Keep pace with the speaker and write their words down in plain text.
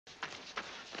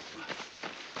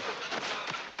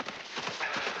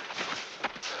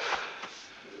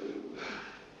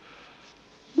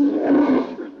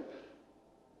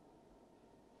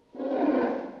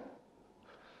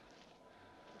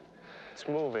It's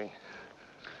moving.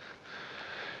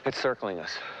 It's circling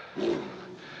us.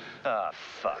 Ah,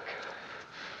 fuck.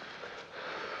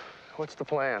 What's the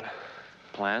plan?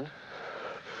 Plan?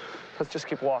 Let's just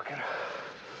keep walking.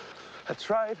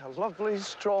 That's right, a lovely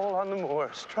stroll on the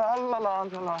moors.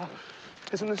 Tra-la-la-la-la.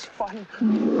 Isn't this fun?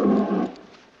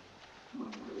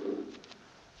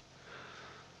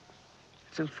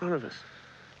 It's in front of us.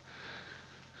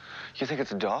 You think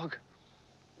it's a dog?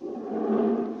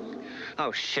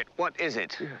 Oh, shit, what is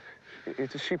it? Yeah,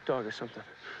 it's a sheepdog or something.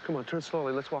 Come on, turn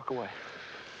slowly, let's walk away.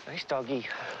 Nice doggy.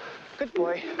 Good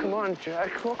boy. Come on,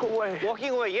 Jack, walk away.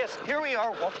 Walking away, yes. Here we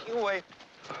are, walking away.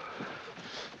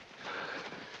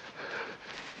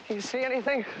 Do you see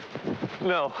anything?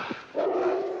 No,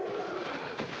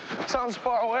 Sounds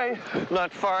far away.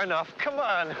 not far enough. Come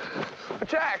on.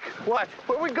 Jack! What?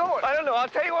 Where are we going? I don't know. I'll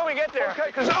tell you when we get there. Okay,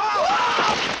 because...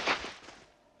 Oh!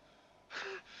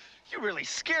 You really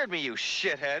scared me, you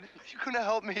shithead. You gonna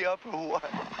help me up or what?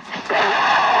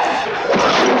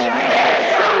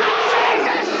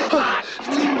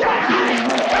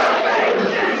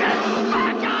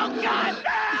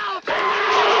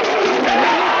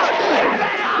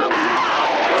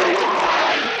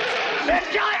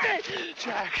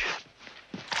 Jack!